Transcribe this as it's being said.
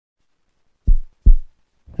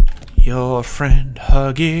your friend,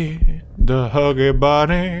 Huggy, the Huggy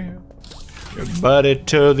Bunny. Your buddy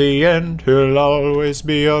to the end, he'll always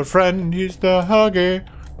be your friend. He's the Huggy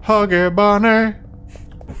Bunny.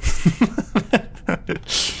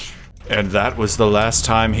 And that was the last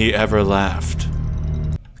time he ever laughed.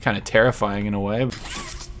 Kind of terrifying in a way.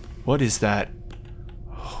 What is that?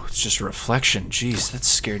 Oh, it's just a reflection. Jeez, that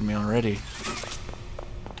scared me already.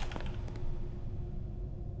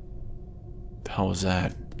 What the hell was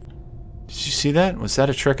that? Did you see that? Was that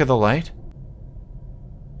a trick of the light?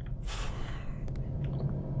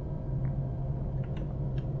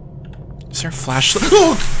 Is there a flashlight?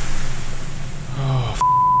 Oh,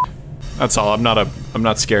 that's all. I'm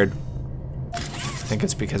not scared. I think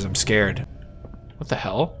it's because I'm scared. What the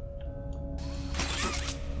hell?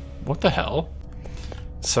 What the hell?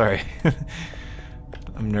 Sorry.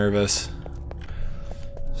 I'm nervous.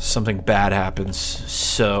 Something bad happens,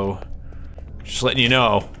 so just letting you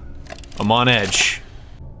know, I'm on edge.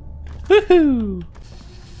 Woohoo!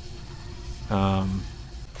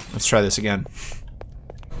 Let's try this again.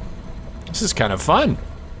 This is kind of fun.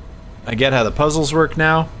 I get how the puzzles work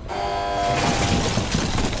now.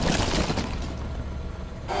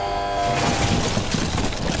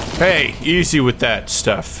 Hey, easy with that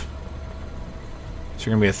stuff. Is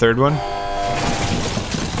there gonna be a third one?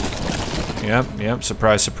 Yep,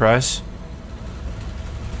 surprise, surprise.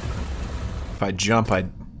 If I jump, I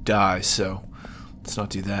die, so let's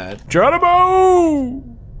not do that. Geronimo!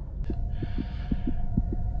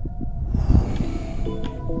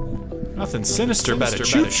 Nothing sinister about a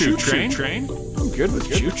choo-choo train. I'm good with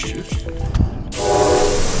choo-choo.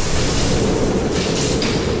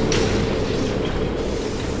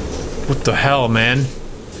 What the hell, man?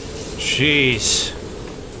 Jeez.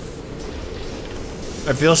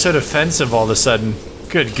 I feel so defensive all of a sudden.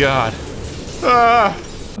 Good God. Ah!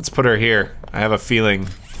 Let's put her here. I have a feeling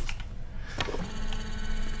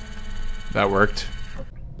that worked.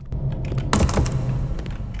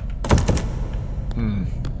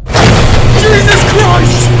 Jesus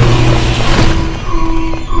Christ!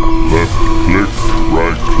 Left click,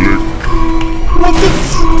 right click. What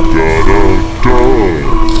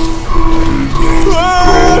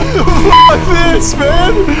the fuck this,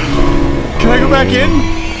 man? Can I go back in?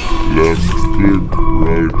 Left click,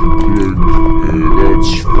 right click. Hey,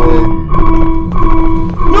 that's fun.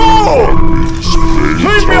 No!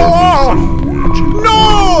 Leave me alone! No!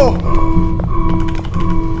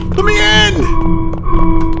 Let me in!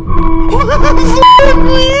 Let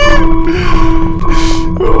me in!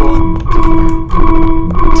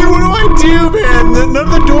 Dude, what do I do, man? None of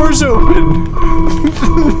the doors open.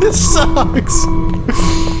 This sucks.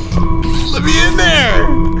 Let me in there!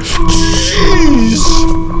 Jeez!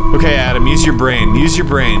 Okay, Adam, use your brain. Use your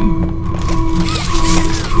brain.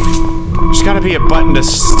 There's gotta be a button to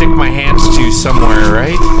stick my hands to somewhere,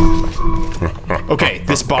 right? Okay,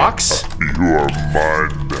 this box? You are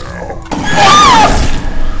mine now.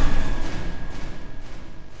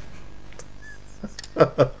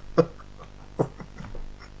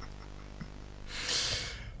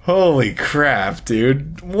 Holy crap,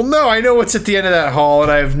 dude. Well, no, I know what's at the end of that hall,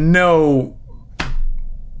 and I have no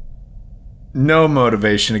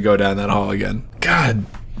motivation to go down that hall again. God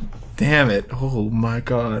damn it. Oh my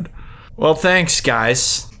God. Well, thanks,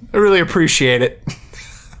 guys. I really appreciate it.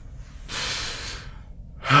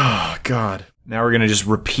 Oh, God. Now we're gonna just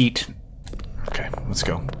repeat. Okay, let's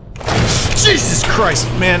go. Jesus Christ,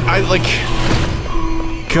 man, I like...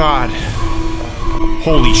 God.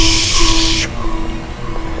 Holy sh...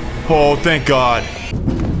 Oh, thank God.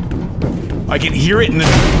 I can hear it in the...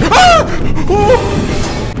 Ah! Oh!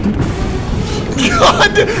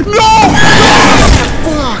 God! No!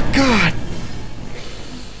 Oh, God!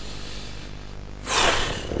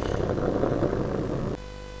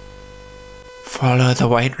 Follow the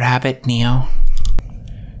white rabbit, Neo.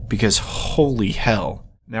 Because holy hell.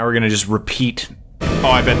 Now we're gonna just repeat. Oh,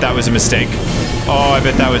 I bet that was a mistake. Oh, I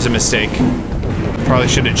bet that was a mistake. Probably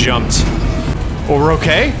should have jumped. Oh, we're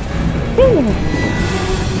okay? Woo!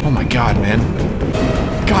 Oh my God, man.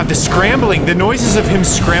 God, the scrambling, the noises of him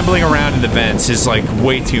scrambling around in the vents is like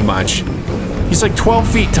way too much. He's like 12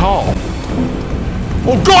 feet tall.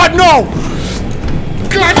 Oh God, no!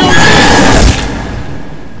 God, no!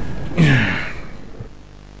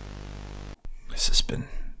 This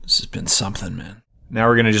has been something, man. Now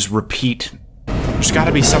we're gonna just repeat. There's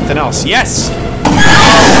gotta be something else. Yes!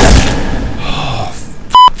 Oh,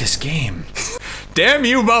 f this game. Damn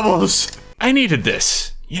you, Bubbles! I needed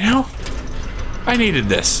this, you know? I needed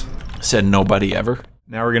this. Said nobody ever.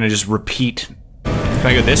 Now we're gonna just repeat. Can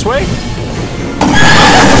I go this way?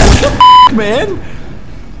 What the f, man?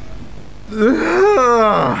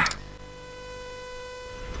 Ugh.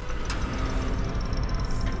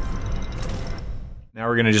 Now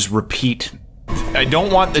we're gonna just repeat. I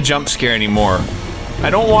don't want the jump scare anymore. I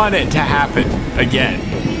don't want it to happen again.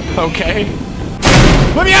 Okay?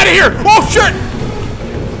 Let me out of here! Oh shit!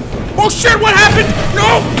 Oh shit, what happened?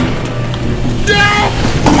 No! No!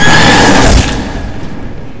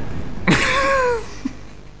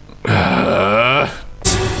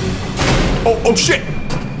 Oh shit!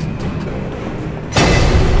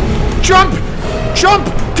 Jump!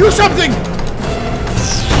 Jump! Do something!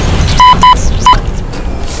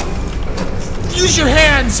 Use your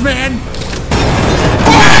hands, man!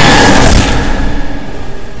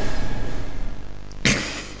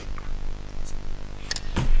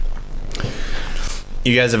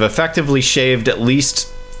 You guys have effectively shaved at least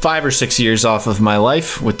 5 or 6 years off of my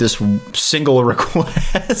life with this single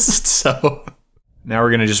request, so... Now we're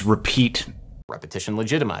gonna just repeat. Repetition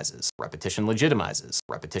legitimizes. Repetition legitimizes.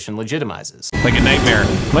 Repetition legitimizes. Like a nightmare.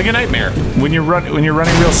 Like a nightmare. When you're running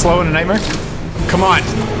real slow in a nightmare? Come on!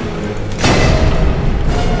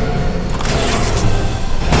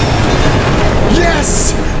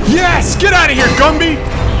 Yes! Yes! Get out of here, Gumby!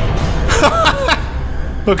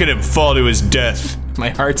 Look at him fall to his death. My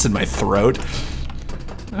heart's in my throat.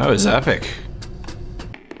 That was epic.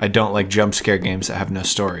 I don't like jump scare games that have no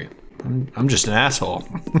story. I'm just an asshole.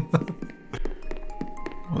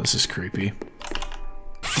 Well, this is creepy.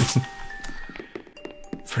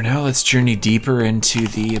 For now, let's journey deeper into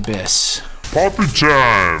the abyss. Poppy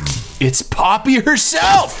time! It's Poppy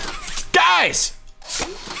herself! Guys!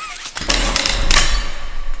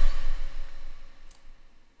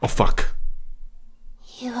 Oh, fuck.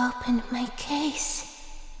 You opened my case.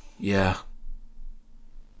 Yeah.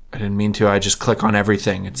 I didn't mean to, I just click on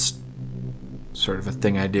everything. It's sort of a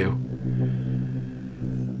thing I do.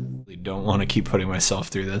 I don't want to keep putting myself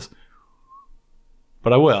through this.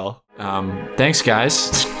 But I will. Thanks,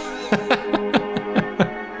 guys.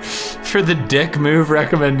 For the dick move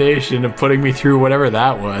recommendation of putting me through whatever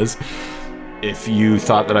that was. If you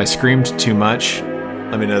thought that I screamed too much,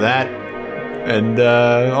 let me know that. And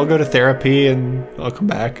I'll go to therapy and I'll come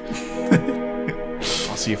back.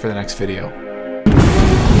 I'll see you for the next video.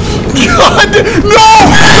 God! No!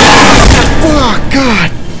 Oh,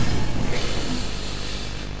 God!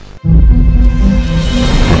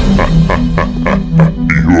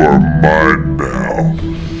 You are mine now.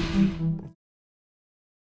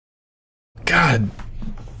 God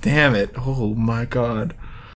damn it. Oh my God.